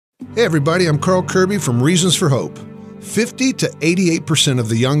Hey everybody, I'm Carl Kirby from Reasons for Hope. 50 to 88% of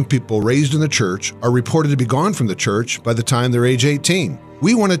the young people raised in the church are reported to be gone from the church by the time they're age 18.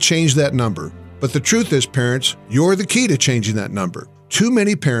 We want to change that number. But the truth is, parents, you're the key to changing that number. Too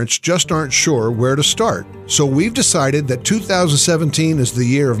many parents just aren't sure where to start. So we've decided that 2017 is the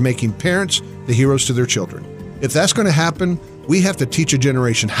year of making parents the heroes to their children. If that's going to happen, we have to teach a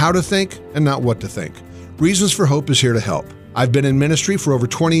generation how to think and not what to think. Reasons for Hope is here to help. I've been in ministry for over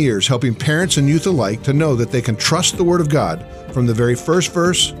 20 years, helping parents and youth alike to know that they can trust the Word of God from the very first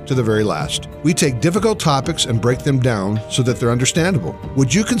verse to the very last. We take difficult topics and break them down so that they're understandable.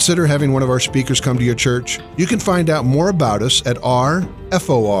 Would you consider having one of our speakers come to your church? You can find out more about us at rforh.com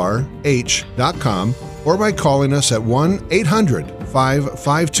or by calling us at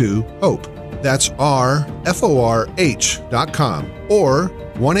 1-800-552-HOPE. That's rforh.com or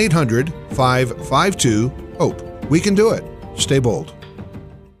 1-800-552-HOPE. We can do it. Stay bold.